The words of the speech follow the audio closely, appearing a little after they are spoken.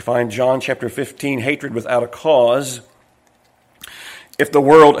Find John chapter 15, hatred without a cause. If the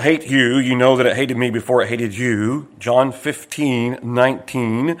world hate you, you know that it hated me before it hated you. John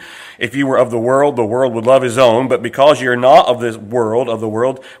 15:19. If you were of the world would love his own. But because you are not of this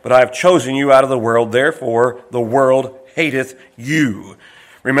world, but I have chosen you out of the world, therefore the world hateth you.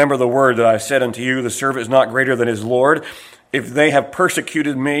 Remember the word that I said unto you, the servant is not greater than his Lord. If they have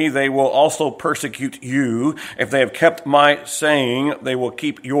persecuted me, they will also persecute you. If they have kept my saying, they will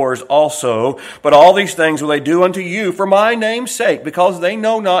keep yours also. But all these things will they do unto you for my name's sake, because they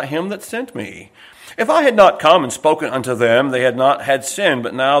know not him that sent me. If I had not come and spoken unto them, they had not had sin,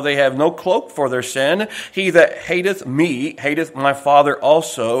 but now they have no cloak for their sin. He that hateth me hateth my Father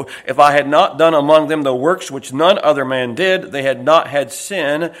also. If I had not done among them the works which none other man did, they had not had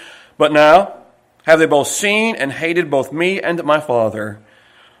sin. But now have they both seen and hated both me and my Father.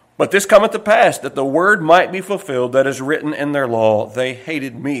 But this cometh to pass, that the word might be fulfilled that is written in their law, they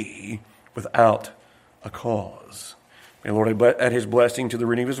hated me without a cause. May the Lord add his blessing to the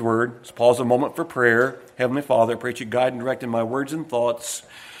reading of his word. Let's pause a moment for prayer. Heavenly Father, I pray that you guide and direct in my words and thoughts.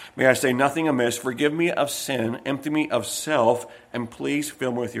 May I say nothing amiss. Forgive me of sin, empty me of self, and please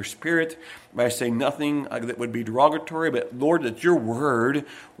fill me with your Spirit. May I say nothing that would be derogatory, but Lord, that your word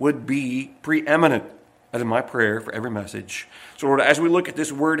would be preeminent. That is my prayer for every message. So Lord, as we look at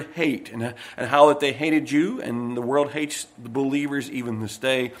this word hate and how that they hated you and the world hates the believers even this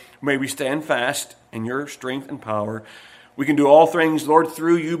day, may we stand fast in your strength and power. We can do all things, Lord,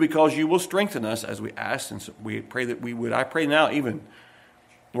 through you because you will strengthen us as we ask. And so we pray that we would. I pray now even,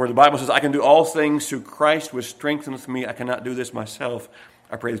 Lord, the Bible says, I can do all things through Christ which strengtheneth me. I cannot do this myself.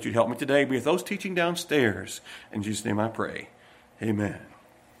 I pray that you'd help me today. Be with those teaching downstairs. In Jesus' name I pray. Amen.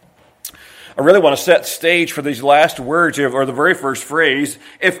 I really want to set the stage for these last words here, or the very first phrase.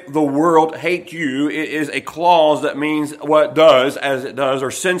 If the world hate you, it is a clause that means what it does, as it does,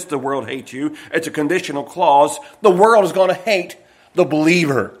 or since the world hates you. It's a conditional clause. The world is going to hate the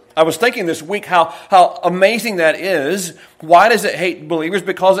believer. I was thinking this week how amazing that is. Why does it hate believers?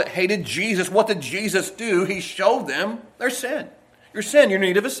 Because it hated Jesus. What did Jesus do? He showed them their sin. Your sin, your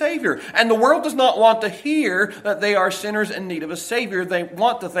need of a Savior. And the world does not want to hear that they are sinners in need of a Savior. They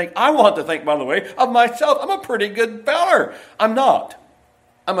want to think, I want to think, by the way, of myself. I'm a pretty good feller. I'm not.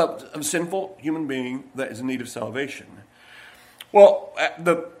 I'm a sinful human being that is in need of salvation. Well,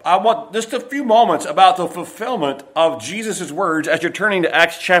 I want just a few moments about the fulfillment of Jesus' words as you're turning to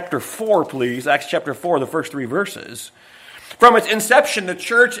Acts chapter 4, please. Acts chapter 4, the first 3 verses. From its inception, the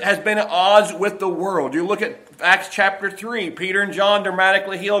church has been at odds with the world. You look at Acts chapter 3. Peter and John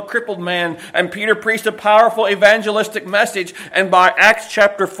dramatically heal a crippled man, and Peter preached a powerful evangelistic message. And by Acts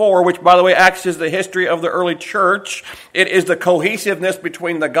chapter 4, which, by the way, Acts is the history of the early church, it is the cohesiveness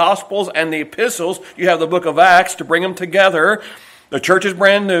between the Gospels and the epistles. You have the book of Acts to bring them together. The church is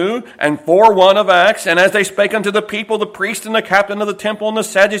brand new, and 4:1 of Acts, and as they spake unto the people, the priest and the captain of the temple and the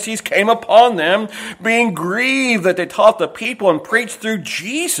Sadducees came upon them, being grieved that they taught the people and preached through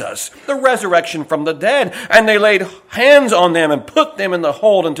Jesus the resurrection from the dead. And they laid hands on them and put them in the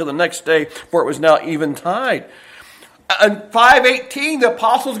hold until the next day, for it was now eventide. In 5:18, the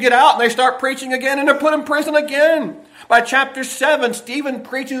apostles get out and they start preaching again, and they're put in prison again. By chapter 7, Stephen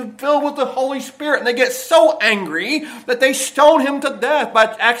preaches filled with the Holy Spirit, and they get so angry that they stone him to death.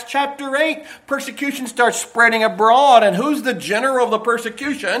 By Acts chapter 8, persecution starts spreading abroad, and who's the general of the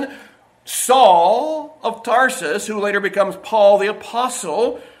persecution? Saul of Tarsus, who later becomes Paul the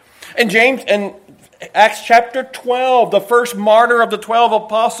Apostle. And Acts chapter 12, the first martyr of the 12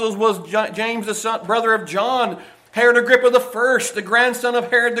 apostles was James, the brother of John. Herod Agrippa I, the grandson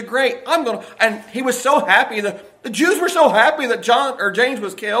of Herod the Great. And he was so happy, the Jews were so happy that James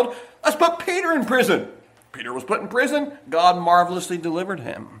was killed. Let's put Peter in prison. Peter was put in prison. God marvelously delivered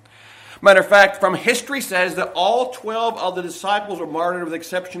him. Matter of fact, from history says that all 12 of the disciples were martyred with the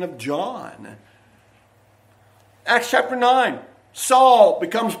exception of John. Acts chapter 9, Saul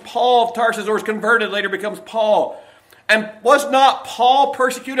becomes Paul of Tarsus, or is converted, later becomes Paul. And was not Paul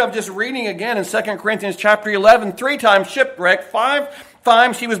persecuted? I'm just reading again in 2 Corinthians chapter 11. 3 times shipwrecked. 5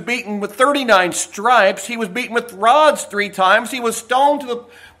 times he was beaten with 39 stripes. He was beaten with rods 3 times. He was stoned to the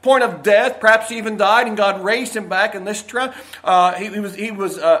point of death. Perhaps he even died, and God raised him back in this trial. He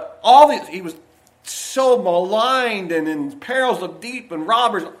was so maligned and in perils of deep and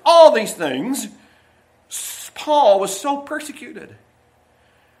robbers. All these things. Paul was so persecuted.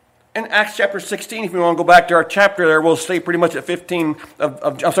 In Acts chapter 16, if we want to go back to our chapter there, we'll stay pretty much at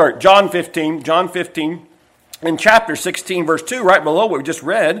John 15. John 15, in chapter 16, verse 2, right below what we just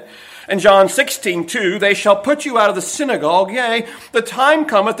read. In John 16:2, they shall put you out of the synagogue. Yea, the time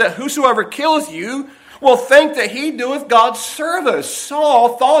cometh that whosoever killeth you will think that he doeth God's service.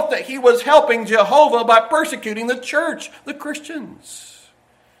 Saul thought that he was helping Jehovah by persecuting the church, the Christians.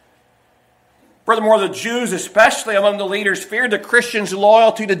 Furthermore, the Jews, especially among the leaders, feared the Christians'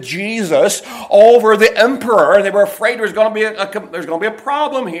 loyalty to Jesus over the emperor. They were afraid there's going to be a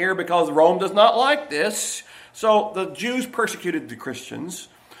problem here because Rome does not like this. So the Jews persecuted the Christians.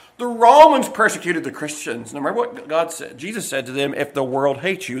 The Romans persecuted the Christians. Now remember what God said. Jesus said to them, if the world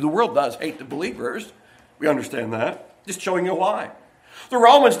hates you, the world does hate the believers. We understand that. Just showing you why. The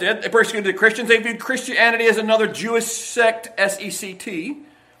Romans did. They persecuted the Christians. They viewed Christianity as another Jewish sect, S-E-C-T.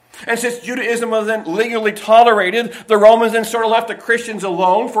 And since Judaism was then legally tolerated, the Romans then sort of left the Christians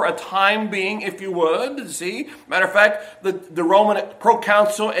alone for a time being, if you would. See? Matter of fact, the Roman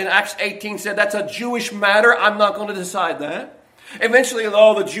proconsul in Acts 18 said, that's a Jewish matter. I'm not going to decide that. Eventually,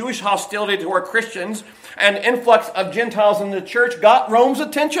 though, the Jewish hostility toward Christians and influx of Gentiles in the church got Rome's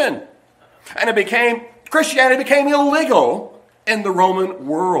attention. And Christianity became illegal in the Roman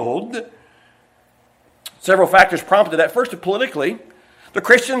world. Several factors prompted that. First, politically, the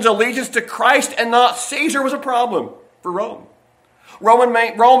Christians' allegiance to Christ and not Caesar was a problem for Rome.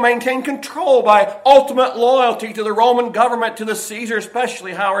 Rome maintained control by ultimate loyalty to the Roman government, to the Caesar,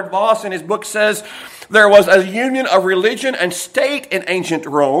 especially. Howard Voss in his book says, there was a union of religion and state in ancient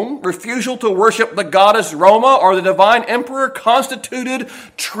Rome. Refusal to worship the goddess Roma or the divine emperor constituted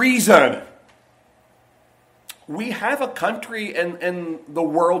treason. We have a country in the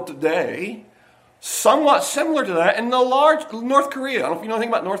world today somewhat similar to that in the large North Korea. I don't know if you know anything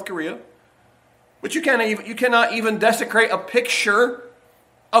about North Korea, but you cannot even desecrate a picture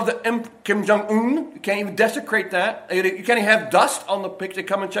of the Kim Jong-un. You can't even desecrate that. You can't even have dust on the picture.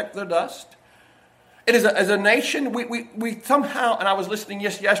 Come and check the dust. It is as a nation, we somehow, and I was listening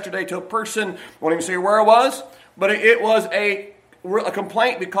yesterday to a person, I won't even say where it was, but it was a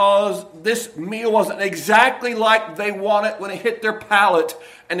complaint because this meal wasn't exactly like they wanted when it hit their palate,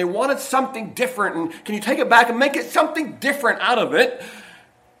 and they wanted something different. And can you take it back and make it something different out of it?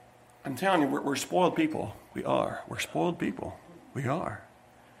 I'm telling you, we're spoiled people. We are. We're spoiled people. We are.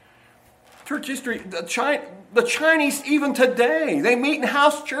 Church history, the Chinese even today, they meet in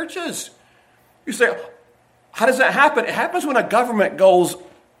house churches. You say, how does that happen? It happens when a government goes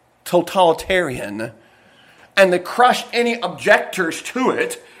totalitarian and they crush any objectors to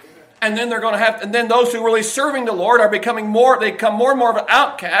it. And then and then those who are really serving the Lord they become more and more of an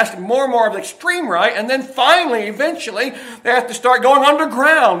outcast, more and more of the extreme right. And then finally, eventually, they have to start going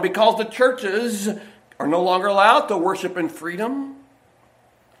underground because the churches are no longer allowed to worship in freedom.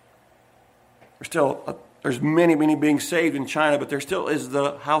 There's many being saved in China, but there still is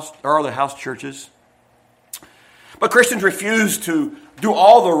the house churches. But Christians refuse to do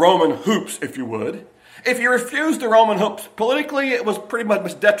all the Roman hoops, if you would. If you refuse the Roman hoops politically, it was pretty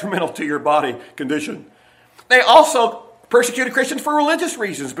much detrimental to your body condition. They also persecuted Christians for religious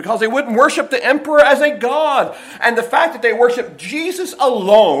reasons because they wouldn't worship the emperor as a god. And the fact that they worshiped Jesus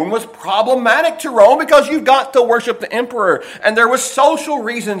alone was problematic to Rome because you've got to worship the emperor. And there was social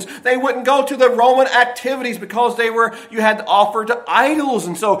reasons. They wouldn't go to the Roman activities because you had to offer to idols.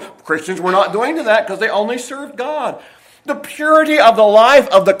 And so Christians were not doing that because they only served God. The purity of the life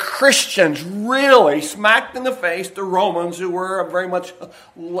of the Christians really smacked in the face the Romans, who were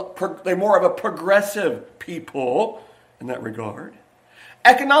they're more of a progressive people in that regard.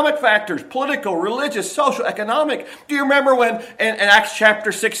 Economic factors, political, religious, social, economic. Do you remember when in Acts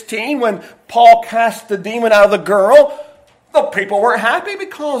chapter 16, when Paul cast the demon out of the girl? The people weren't happy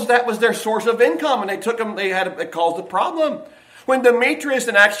because that was their source of income, and it caused a problem. When Demetrius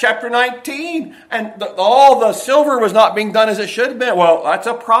in Acts chapter 19, and all the silver was not being done as it should have been, well, that's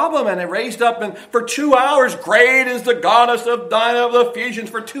a problem. And it raised up, and for 2 hours, great is the goddess of Diana of the Ephesians.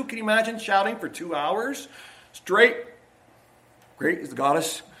 Can you imagine shouting for 2 hours straight? Great is the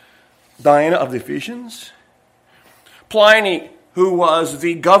goddess Diana of the Ephesians. Pliny, who was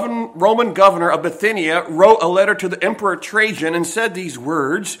the Roman governor of Bithynia, wrote a letter to the Emperor Trajan and said these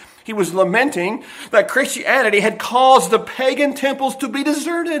words. He was lamenting that Christianity had caused the pagan temples to be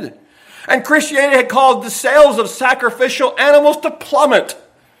deserted. And Christianity had caused the sales of sacrificial animals to plummet.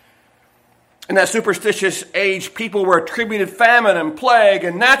 In that superstitious age, people were attributed famine and plague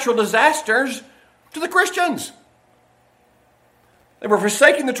and natural disasters to the Christians. They were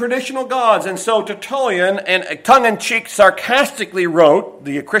forsaking the traditional gods. And so Tertullian, and tongue-in-cheek sarcastically wrote,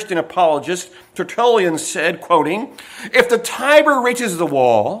 the Christian apologist, Tertullian said, quoting, "If the Tiber reaches the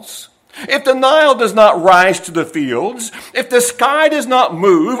walls, if the Nile does not rise to the fields, if the sky does not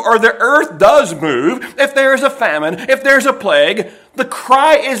move, or the earth does move, if there is a famine, if there is a plague, the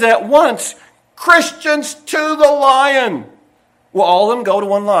cry is at once, 'Christians to the lion!' Will all of them go to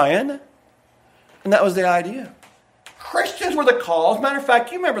one lion? And that was the idea. Christians were the cause. Matter of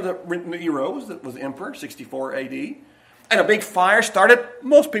fact, you remember the Nero was emperor, 64 AD. And a big fire started.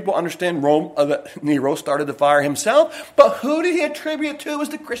 Most people understand that Nero started the fire himself. But who did he attribute to? It was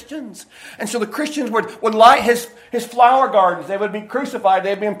the Christians. And so the Christians would light his flower gardens. They would be crucified.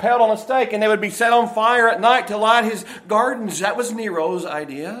 They'd be impaled on a stake. And they would be set on fire at night to light his gardens. That was Nero's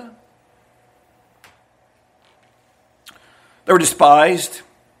idea. They were despised.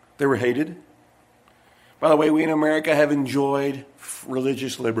 They were hated. By the way, we in America have enjoyed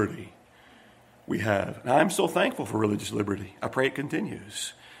religious liberty. We have. And I'm so thankful for religious liberty. I pray it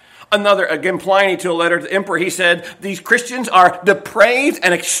continues. Again, Pliny to a letter to the emperor, he said, these Christians are depraved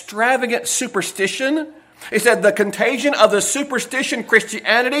and extravagant superstition. He said, the contagion of the superstition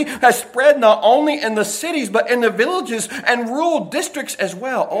Christianity has spread not only in the cities, but in the villages and rural districts as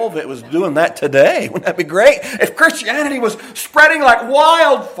well. All of it was doing that today. Wouldn't that be great? If Christianity was spreading like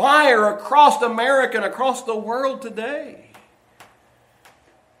wildfire across America and across the world today.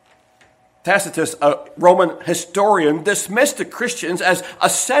 Tacitus, a Roman historian, dismissed the Christians as a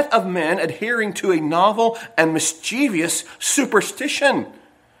set of men adhering to a novel and mischievous superstition.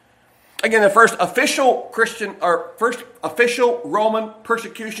 Again, the first official Roman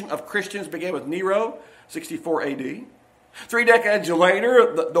persecution of Christians began with Nero, 64 AD. 3 decades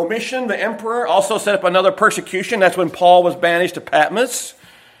later, Domitian, the emperor, also set up another persecution. That's when Paul was banished to Patmos.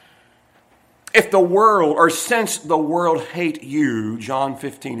 If the world, or since the world hate you, John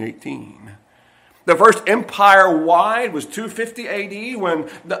 15:18. The first empire-wide was 250 AD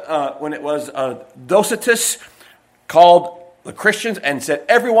when it was Docetus called the Christians and said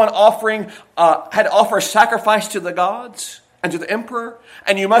everyone had to offer a sacrifice to the gods and to the emperor,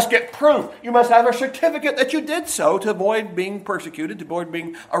 and you must get proof. You must have a certificate that you did so to avoid being persecuted, to avoid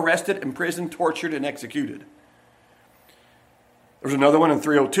being arrested, imprisoned, tortured, and executed. There was another one in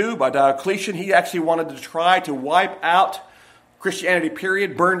 302 by Diocletian. He actually wanted to try to wipe out Christianity,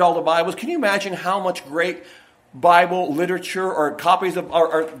 period, burned all the Bibles. Can you imagine how much great Bible literature or copies of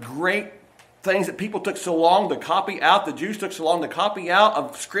or great things that people took so long to copy out, the Jews took so long to copy out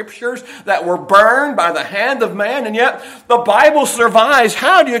of scriptures that were burned by the hand of man, and yet the Bible survives.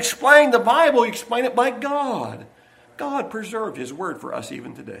 How do you explain the Bible? You explain it by God. God preserved his word for us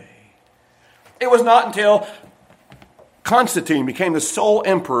even today. It was not until Constantine became the sole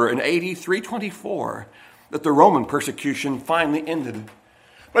emperor in AD 324 that the Roman persecution finally ended.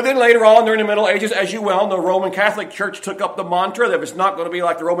 But then later on, during the Middle Ages, as you well know, the Roman Catholic Church took up the mantra that it's not going to be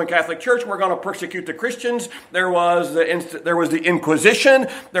like the Roman Catholic Church. We're going to persecute the Christians. There was the Inquisition.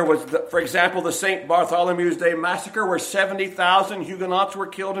 There was, for example, the St. Bartholomew's Day massacre where 70,000 Huguenots were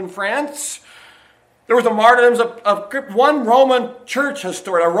killed in France. There was the martyrdoms of one Roman church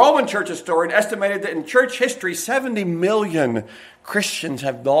historian. A Roman church historian estimated that in church history, 70 million Christians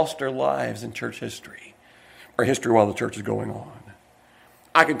have lost their lives in church history, or history while the church is going on.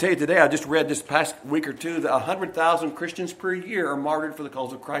 I can tell you today, I just read this past week or two, that 100,000 Christians per year are martyred for the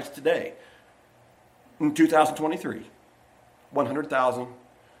cause of Christ today. In 2023, 100,000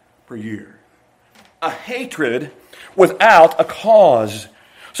 per year. A hatred without a cause.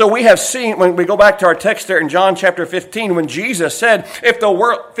 So we have seen, when we go back to our text there in John chapter 15, when Jesus said, if the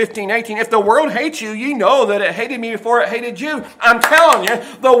world hates you, you know that it hated me before it hated you. I'm telling you,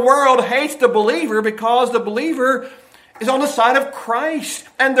 the world hates the believer because the believer is on the side of Christ.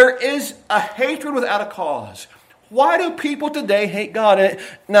 And there is a hatred without a cause. Why do people today hate God?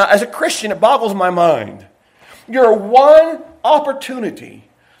 Now, as a Christian, it boggles my mind. Your one opportunity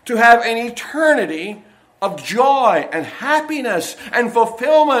to have an eternity of joy and happiness and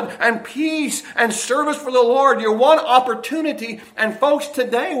fulfillment and peace and service for the Lord. Your one opportunity, and folks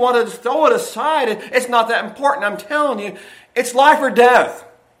today want to throw it aside. It's not that important. I'm telling you, it's life or death.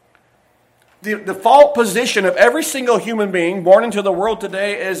 The default position of every single human being born into the world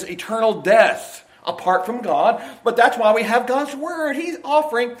today is eternal death apart from God. But that's why we have God's Word. He's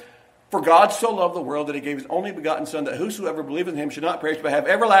offering, for God so loved the world that He gave His only begotten Son, that whosoever believeth in Him should not perish but have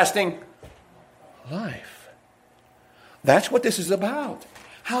everlasting life. That's what this is about.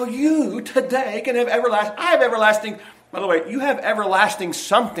 How you today can have everlasting. I have everlasting. By the way, you have everlasting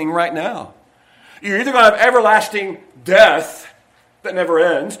something right now. You're either going to have everlasting death that never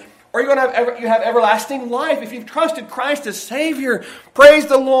ends, or you're going to have everlasting life. If you've trusted Christ as Savior, praise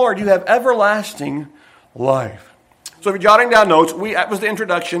the Lord, you have everlasting life. So if you're jotting down notes, that was the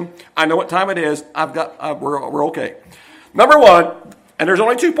introduction. I know what time it is. We're okay. Number one, and there's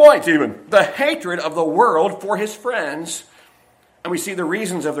only 2 points even, the hatred of the world for his friends. And we see the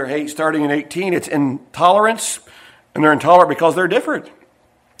reasons of their hate starting in 18. It's intolerance, and they're intolerant because they're different.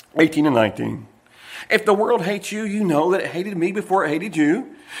 18 and 19. If the world hates you, you know that it hated me before it hated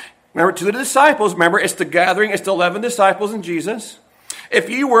you. Remember, to the disciples, remember, it's the gathering, it's the 11 disciples and Jesus. If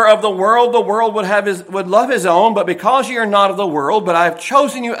you were of the world would love his own, but because you are not of the world, but I have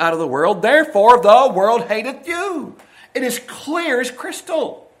chosen you out of the world, therefore the world hateth you. It is clear as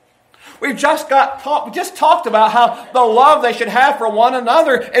crystal. We just talked about how the love they should have for one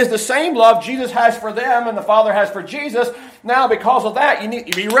another is the same love Jesus has for them and the Father has for Jesus. Now, because of that, you need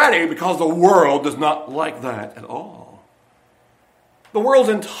to be ready, because the world does not like that at all. The world's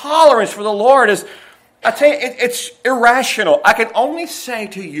intolerance for the Lord is, I tell you, it's irrational. I can only say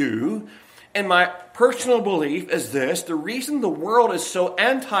to you, in my personal belief, is this: the reason the world is so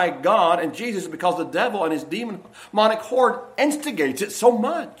anti-God and Jesus is because the devil and his demonic horde instigates it so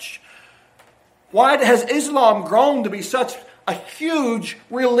much. Why has Islam grown to be such a huge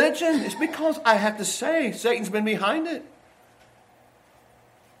religion? It's because, I have to say, Satan's been behind it.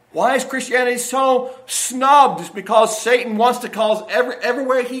 Why is Christianity so snubbed? It's because Satan wants to cause every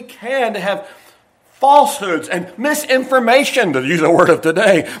way he can to have falsehoods and misinformation, to use the word of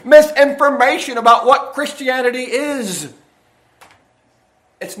today. Misinformation about what Christianity is.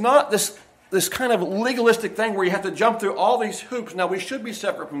 It's not this kind of legalistic thing where you have to jump through all these hoops. Now, we should be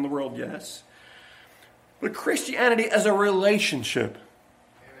separate from the world, yes. But Christianity as a relationship.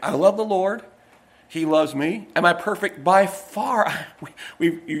 I love the Lord. He loves me. Am I perfect? By far.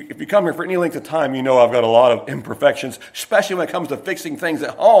 If you come here for any length of time, you know I've got a lot of imperfections, especially when it comes to fixing things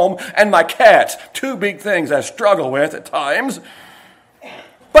at home and my cats. Two big things I struggle with at times.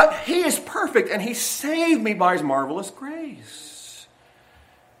 But he is perfect, and he saved me by his marvelous grace.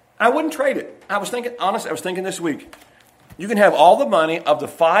 I wouldn't trade it. I was thinking this week, you can have all the money of the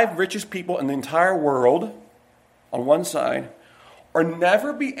 5 richest people in the entire world on one side, or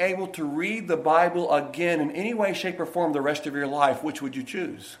never be able to read the Bible again in any way, shape, or form the rest of your life. Which would you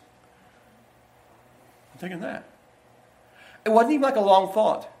choose? I'm thinking that. It wasn't even like a long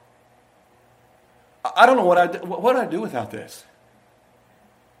thought. I don't know what I'd do without this.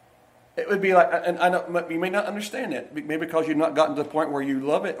 It would be like, and I know you may not understand it, maybe because you've not gotten to the point where you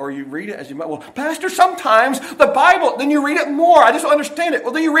love it or you read it as you might. Well, Pastor, sometimes the Bible, then you read it more. I just don't understand it.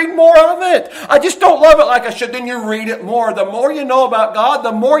 Well, then you read more of it. I just don't love it like I should. Then you read it more. The more you know about God,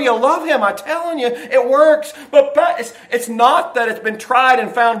 the more you love Him. I'm telling you, it works. But it's not that it's been tried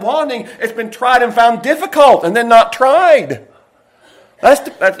and found wanting. It's been tried and found difficult and then not tried. That's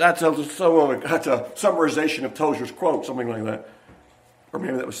a summarization of Tozer's quote, something like that. Or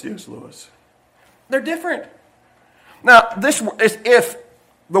maybe that was C.S. Lewis. They're different. Now, this is if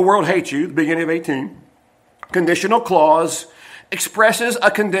the world hates you, the beginning of 18. Conditional clause expresses a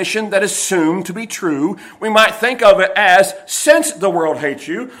condition that is assumed to be true. We might think of it as, since the world hates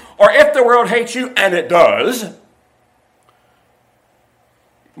you, or if the world hates you, and it does.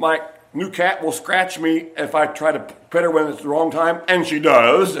 My new cat will scratch me if I try to pet her when it's the wrong time, and she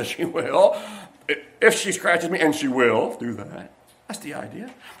does, and she will. If she scratches me, and she will do that. That's the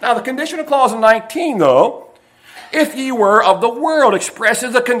idea. Now, the conditional clause in 19, though, if ye were of the world,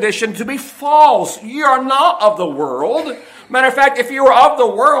 expresses a condition to be false. Ye are not of the world. Matter of fact, if you were of the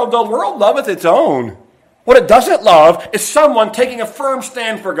world loveth its own. What it doesn't love is someone taking a firm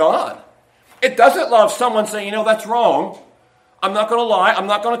stand for God. It doesn't love someone saying, that's wrong. I'm not going to lie. I'm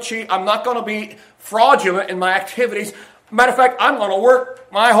not going to cheat. I'm not going to be fraudulent in my activities. Matter of fact, I'm going to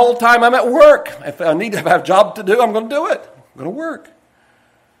work my whole time I'm at work. If I need to have a job to do, I'm going to do it. I'm going to work.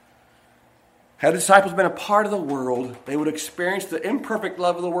 Had the disciples been a part of the world, they would experience the imperfect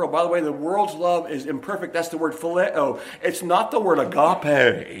love of the world. By the way, the world's love is imperfect. That's the word phileo. It's not the word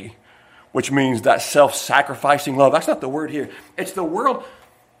agape, which means that self-sacrificing love. That's not the word here. It's the world.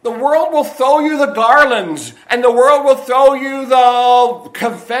 The world will throw you the garlands, and the world will throw you the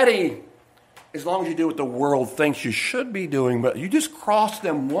confetti, as long as you do what the world thinks you should be doing. But you just cross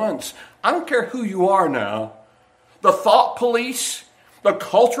them once. I don't care who you are now. The thought police, the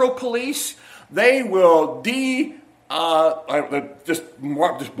cultural police, they will just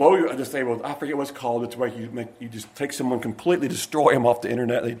blow you. I just say, I forget what it's called. It's where you just take someone, completely destroy them off the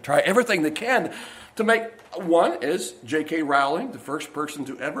internet. They try everything they can to make. One is J.K. Rowling, the first person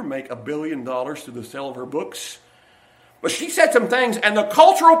to ever make $1 billion through the sale of her books. But she said some things, and the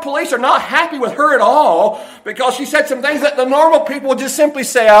cultural police are not happy with her at all because she said some things that the normal people would just simply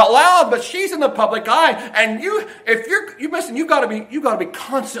say out loud. But she's in the public eye, and you've got to be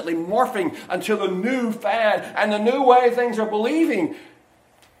constantly morphing until the new fad and the new way things are believing.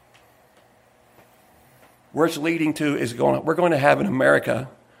 Where it's leading to is we're going to have in America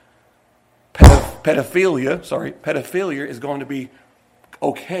pedophilia is going to be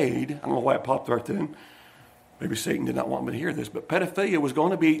okayed. I don't know why it popped right then. Maybe Satan did not want me to hear this, but pedophilia was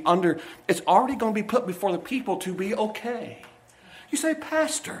going to be it's already going to be put before the people to be okay. You say,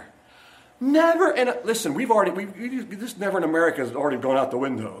 Pastor, Never. And listen, this never in America has already gone out the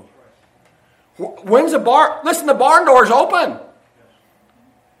window. When's the barn door is open.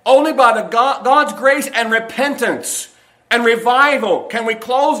 Only by God's grace and repentance and revival can we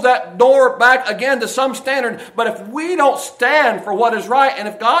close that door back again to some standard. But if we don't stand for what is right, and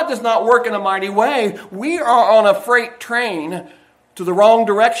if God does not work in a mighty way, we are on a freight train to the wrong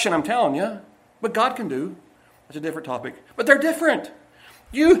direction, I'm telling you. But God can do. That's a different topic. But they're different.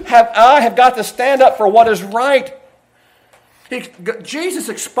 I have got to stand up for what is right. Jesus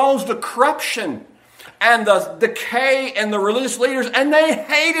exposed the corruption and the decay in the religious leaders, and they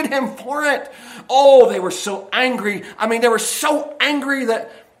hated him for it. Oh, they were so angry. I mean, they were so angry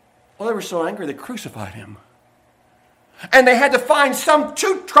they crucified him. And they had to find some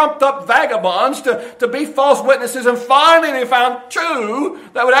two trumped up vagabonds to be false witnesses, and finally they found two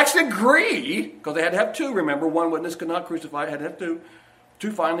that would actually agree, because they had to have two, remember, one witness could not crucify, had to have two.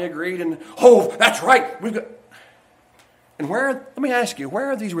 Two finally agreed, and that's right. And let me ask you,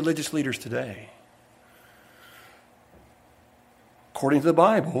 where are these religious leaders today? According to the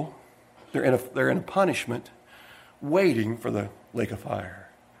Bible, they're in a punishment, waiting for the lake of fire.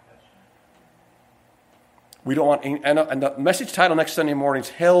 We don't want, and the message title next Sunday morning is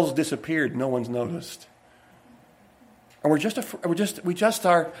 "Hell's Disappeared, No One's Noticed." And we just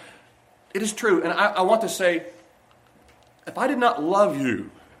are. It is true, and I want to say, if I did not love you,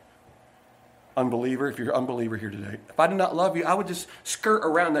 unbeliever, if you're an unbeliever here today, if I did not love you, I would just skirt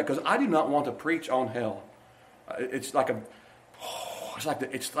around that, because I do not want to preach on hell. It's like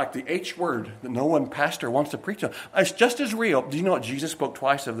the H word that no one pastor wants to preach on. It's just as real. Do you know what Jesus spoke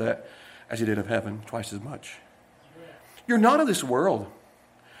twice of that as he did of heaven? Twice as much. You're not of this world.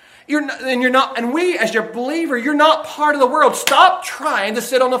 And we, as your believer, you're not part of the world. Stop trying to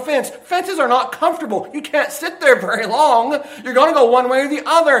sit on the fence. Fences are not comfortable. You can't sit there very long. You're going to go one way or the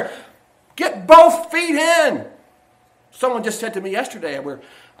other. Get both feet in. Someone just said to me yesterday,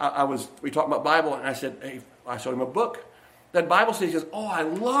 we talked about Bible, and I said, hey, I showed him a book. That Bible study. He says, I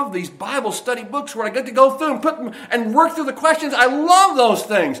love these Bible study books where I get to go through and put them and work through the questions. I love those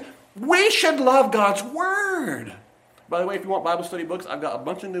things. We should love God's Word. By the way, if you want Bible study books, I've got a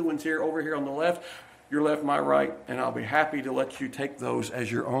bunch of new ones over here on the left, your left, my right, and I'll be happy to let you take those as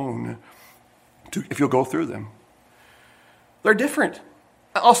your own if you'll go through them. They're different.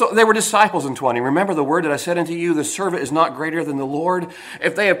 Also, they were disciples in 20. Remember the word that I said unto you, the servant is not greater than the Lord.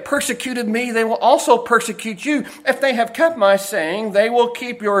 If they have persecuted me, they will also persecute you. If they have kept my saying, they will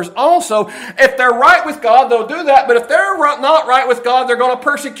keep yours also. If they're right with God, they'll do that. But if they're not right with God, they're going to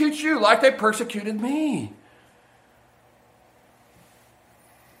persecute you like they persecuted me.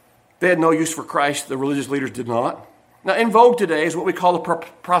 They had no use for Christ. The religious leaders did not. Now, in vogue today is what we call the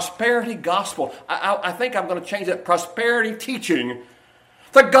prosperity gospel. I think I'm going to change that, prosperity teaching.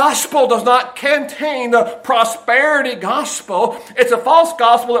 The gospel does not contain the prosperity gospel. It's a false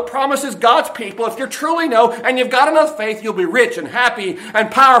gospel that promises God's people, if you truly know and you've got enough faith, you'll be rich and happy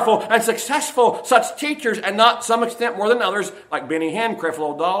and powerful and successful. Such teachers, and not some extent more than others, like Benny Hinn,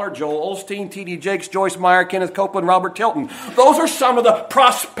 Creflo Dollar, Joel Osteen, T.D. Jakes, Joyce Meyer, Kenneth Copeland, Robert Tilton. Those are some of the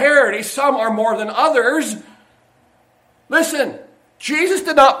prosperity. Some are more than others. Listen. Jesus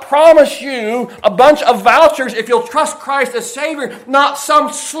did not promise you a bunch of vouchers if you'll trust Christ as Savior, not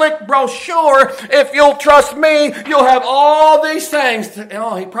some slick brochure. If you'll trust me, you'll have all these things.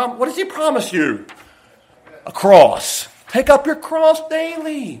 What does he promise you? A cross. Take up your cross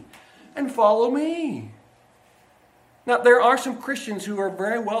daily and follow me. Now, there are some Christians who are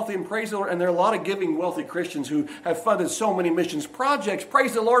very wealthy, and praise the Lord, and there are a lot of giving wealthy Christians who have funded so many missions projects.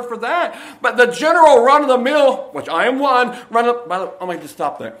 Praise the Lord for that. But the general run-of-the-mill, which I am one, I'm going to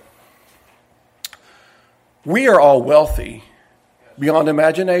stop there. We are all wealthy beyond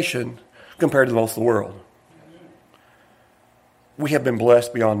imagination compared to most of the world. We have been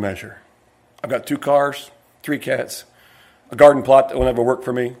blessed beyond measure. I've got 2 cars, 3 cats, a garden plot that will never work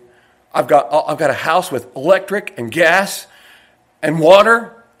for me. I've got a house with electric and gas and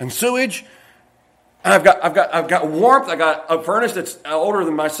water and sewage. And I've got warmth. I got a furnace that's older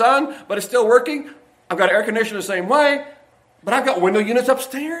than my son, but it's still working. I've got air conditioning the same way, but I've got window units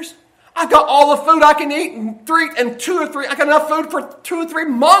upstairs. I've got all the food I can eat in 2 or 3. I got enough food for 2 or 3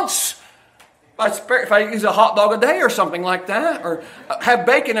 months. If I use a hot dog a day or something like that, or have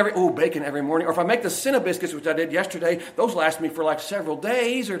bacon every morning, or if I make the Cinnabiscuits, which I did yesterday, those last me for like several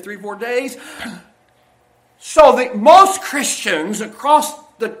days or 3-4 days. So most Christians across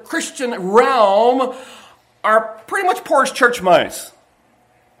the Christian realm are pretty much poor as church mice.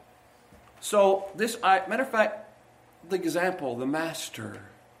 So matter of fact, the example, the master,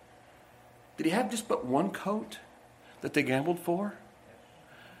 did he have just but one coat that they gambled for?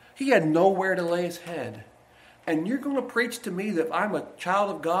 He had nowhere to lay his head. And you're going to preach to me that if I'm a child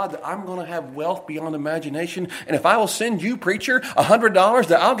of God, that I'm going to have wealth beyond imagination. And if I will send you, preacher, $100,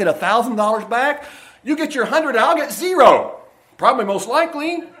 that I'll get $1,000 back. You get your 100, I'll get 0. Probably most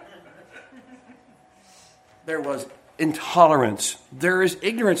likely. There was intolerance. There is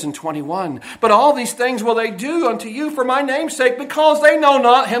ignorance in 21. But all these things will they do unto you for my name's sake, because they know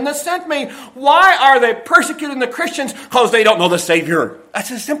not him that sent me. Why are they persecuting the Christians? Because they don't know the Savior. That's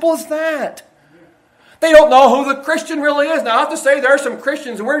as simple as that. They don't know who the Christian really is. Now, I have to say there are some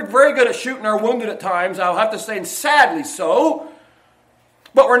Christians, and we're very good at shooting our wounded at times. I'll have to say, and sadly so.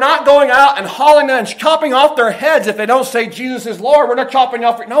 But we're not going out and hauling them and chopping off their heads if they don't say Jesus is Lord. We're not chopping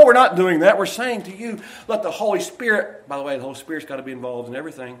off. No, we're not doing that. We're saying to you, let the Holy Spirit, by the way, the Holy Spirit's got to be involved in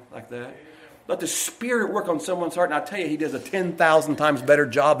everything like that. Let the Spirit work on someone's heart. And I tell you, He does a 10,000 times better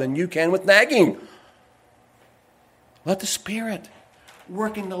job than you can with nagging. Let the Spirit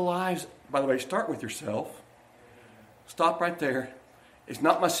work in the lives. By the way, start with yourself. Stop right there. It's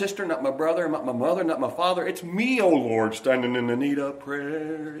not my sister, not my brother, not my mother, not my father. It's me, O Lord, standing in the need of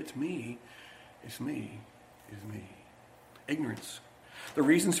prayer. It's me. It's me. It's me. Ignorance. The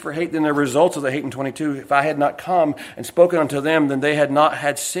reasons for hate, then the results of the hate in 22. If I had not come and spoken unto them, then they had not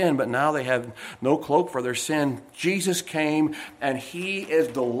had sin, but now they have no cloak for their sin. Jesus came, and He is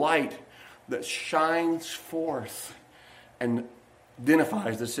the light that shines forth and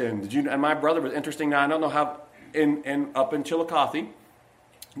identifies the sin. And my brother was interesting. Now, I don't know how, up in Chillicothe,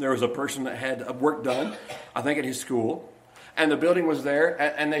 there was a person that had work done, I think at his school, and the building was there,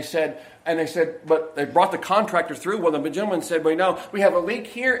 and they said, but they brought the contractor through. Well, the gentleman said, well, no, we have a leak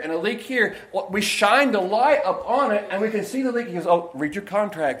here and a leak here. Well, we shined the light up on it, and we can see the leak. He goes, oh, read your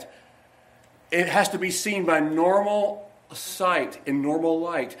contract. It has to be seen by normal sight, in normal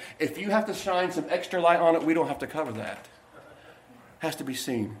light. If you have to shine some extra light on it, we don't have to cover that. It has to be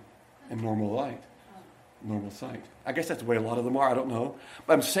seen in normal light. Normal sight. I guess that's the way a lot of them are. I don't know.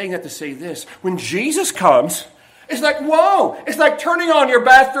 But I'm saying that to say this. When Jesus comes, it's like, whoa. It's like turning on your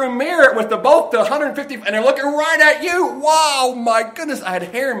bathroom mirror with both the 150, and they're looking right at you. Wow, my goodness. I had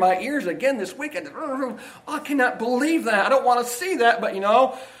hair in my ears again this week. I cannot believe that. I don't want to see that. But,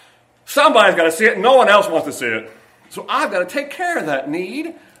 somebody's got to see it, and no one else wants to see it. So I've got to take care of that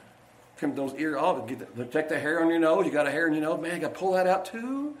need. Trim those ears off. Protect the hair on your nose. You got a hair in your nose. Man, I got to pull that out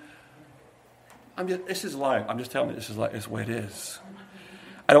too. This is life. I'm just telling you, this is the way it is.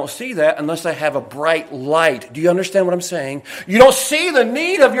 I don't see that unless I have a bright light. Do you understand what I'm saying? You don't see the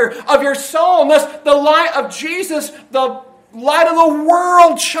need of your soul unless the light of Jesus, the light of the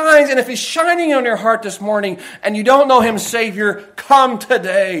world shines. And if He's shining on your heart this morning and you don't know Him Savior, come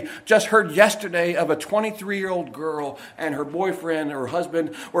today. Just heard yesterday of a 23-year-old girl and her boyfriend or her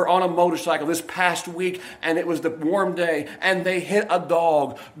husband were on a motorcycle this past week, and it was the warm day, and they hit a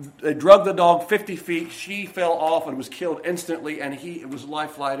dog. They drugged the dog 50 feet. She fell off and was killed instantly, and it was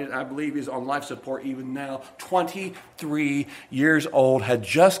life-flighted. I believe he's on life support even now. 23 years old, had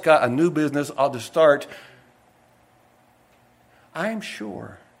just got a new business to start. I am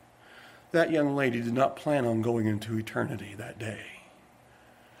sure that young lady did not plan on going into eternity that day.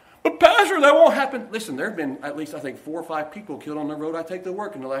 But Pastor, that won't happen. Listen, there have been at least, I think, 4 or 5 people killed on the road I take to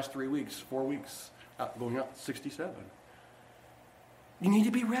work in the last 4 weeks, going out 67. You need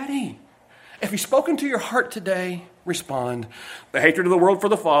to be ready. If He's spoken to your heart today, respond. The hatred of the world for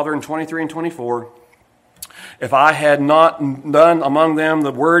the Father in 23 and 24. If I had not done among them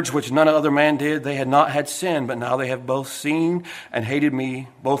the words which none other man did, they had not had sin, but now they have both seen and hated me,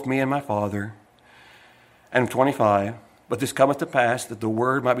 both me and my Father. And 25, but this cometh to pass that the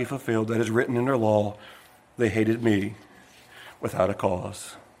word might be fulfilled that is written in their law, they hated me without a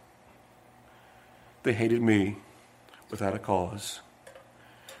cause. They hated me without a cause.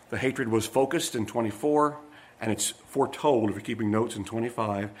 The hatred was focused in 24, and it's foretold if you're keeping notes in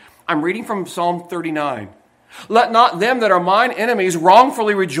 25. I'm reading from Psalm 39. Let not them that are mine enemies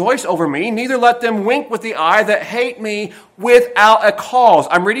wrongfully rejoice over me, neither let them wink with the eye that hate me without a cause.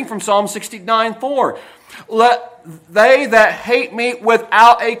 I'm reading from Psalm 69:4. Let they that hate me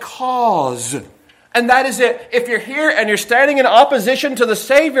without a cause. And that is it. If you're here and you're standing in opposition to the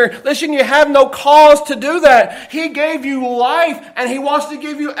Savior, listen, you have no cause to do that. He gave you life, and He wants to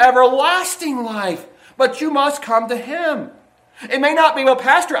give you everlasting life. But you must come to Him. It may not be, well,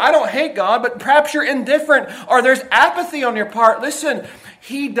 Pastor, I don't hate God, but perhaps you're indifferent or there's apathy on your part. Listen,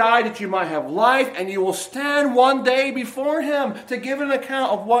 He died that you might have life, and you will stand one day before Him to give an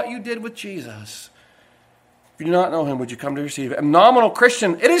account of what you did with Jesus. If you do not know Him, would you come to receive Him? Nominal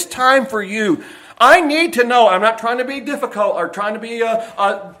Christian, it is time for you. I need to know. I'm not trying to be difficult or trying to be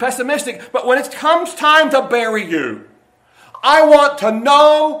pessimistic, but when it comes time to bury you, I want to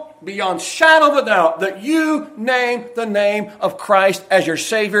know beyond shadow of a doubt that you name the name of Christ as your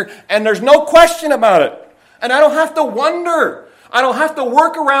Savior, and there's no question about it. And I don't have to wonder. I don't have to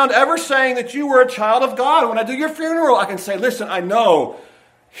work around ever saying that you were a child of God. When I do your funeral, I can say, listen, I know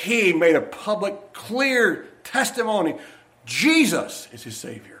He made a public, clear testimony. Jesus is His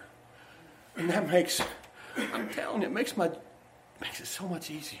Savior. And that makes, I'm telling you, it makes it so much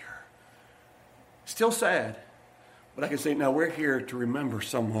easier. Still sad. But I can say, now we're here to remember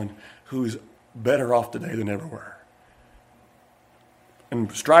someone who's better off today than ever were.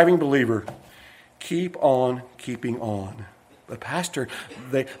 And striving believer, keep on keeping on. But pastor,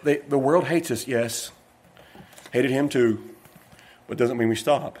 the world hates us, yes. Hated Him too. But doesn't mean we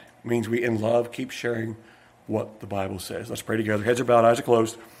stop. It means we, in love, keep sharing what the Bible says. Let's pray together. Heads are bowed, eyes are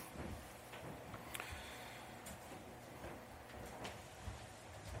closed.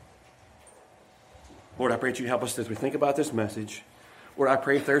 Lord, I pray that you help us as we think about this message. Lord, I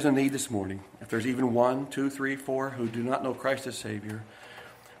pray if there's a need this morning, if there's even 1, 2, 3, 4 who do not know Christ as Savior,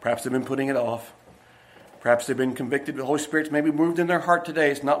 perhaps they've been putting it off. Perhaps they've been convicted. The Holy Spirit's maybe moved in their heart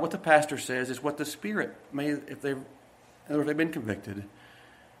today. It's not what the pastor says. It's what the Spirit may, if they've been convicted,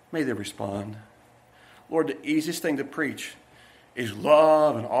 may they respond. Lord, the easiest thing to preach is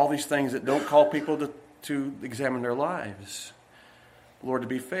love and all these things that don't call people to examine their lives. Lord, to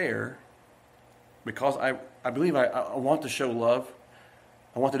be fair, because I believe I want to show love,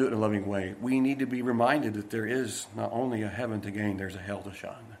 I want to do it in a loving way. We need to be reminded that there is not only a heaven to gain, there's a hell to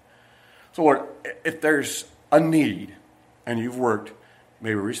shun. So Lord, if there's a need and you've worked,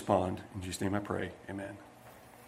 may we respond. In Jesus' name I pray. Amen.